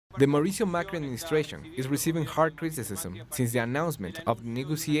The Mauricio Macri administration is receiving hard criticism since the announcement of the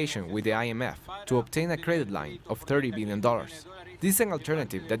negotiation with the IMF to obtain a credit line of $30 billion. This is an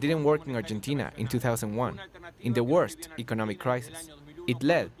alternative that didn't work in Argentina in 2001, in the worst economic crisis. It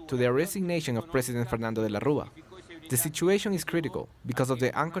led to the resignation of President Fernando de la Rúa. The situation is critical because of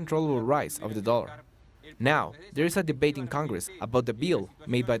the uncontrollable rise of the dollar. Now, there is a debate in Congress about the bill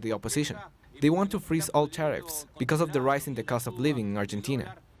made by the opposition. They want to freeze all tariffs because of the rise in the cost of living in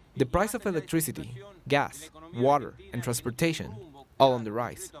Argentina. The price of electricity, gas, water, and transportation, all on the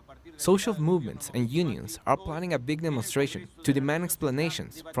rise. Social movements and unions are planning a big demonstration to demand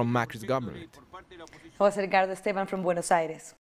explanations from Macri's government. Was Edgardo Esteban from Buenos Aires.